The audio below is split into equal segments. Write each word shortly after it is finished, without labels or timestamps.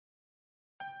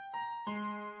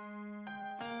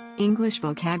English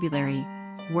vocabulary.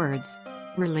 Words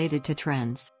related to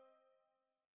trends.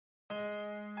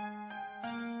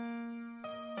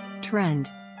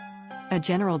 Trend. A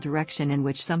general direction in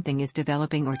which something is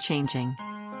developing or changing.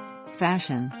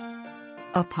 Fashion.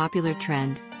 A popular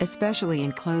trend, especially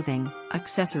in clothing,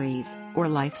 accessories, or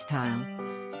lifestyle.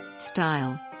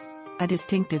 Style. A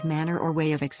distinctive manner or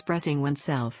way of expressing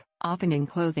oneself, often in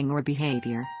clothing or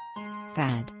behavior.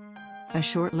 Fad. A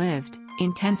short-lived,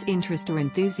 intense interest or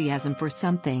enthusiasm for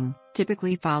something,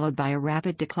 typically followed by a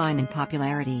rapid decline in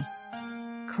popularity.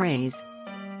 Craze.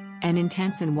 An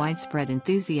intense and widespread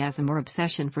enthusiasm or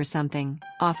obsession for something,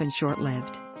 often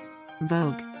short-lived.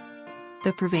 Vogue.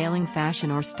 The prevailing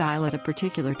fashion or style at a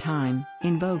particular time.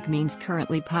 In vogue means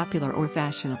currently popular or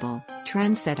fashionable.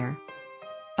 Trendsetter.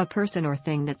 A person or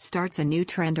thing that starts a new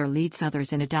trend or leads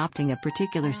others in adopting a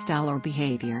particular style or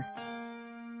behavior.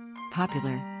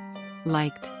 Popular.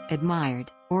 Liked,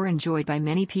 admired, or enjoyed by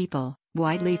many people,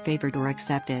 widely favored or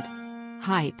accepted.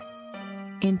 Hype.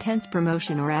 Intense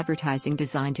promotion or advertising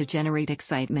designed to generate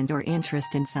excitement or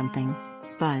interest in something.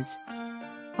 Buzz.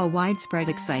 A widespread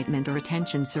excitement or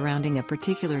attention surrounding a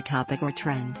particular topic or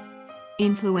trend.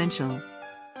 Influential.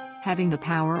 Having the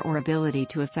power or ability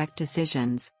to affect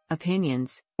decisions,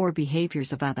 opinions, or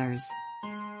behaviors of others.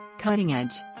 Cutting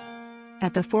edge.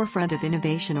 At the forefront of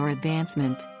innovation or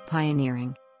advancement,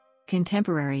 pioneering.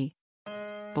 Contemporary.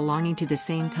 Belonging to the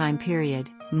same time period,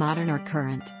 modern or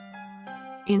current.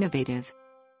 Innovative.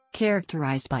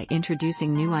 Characterized by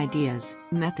introducing new ideas,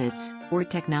 methods, or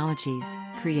technologies.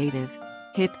 Creative.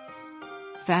 Hip.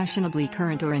 Fashionably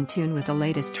current or in tune with the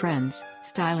latest trends,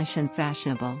 stylish and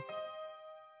fashionable.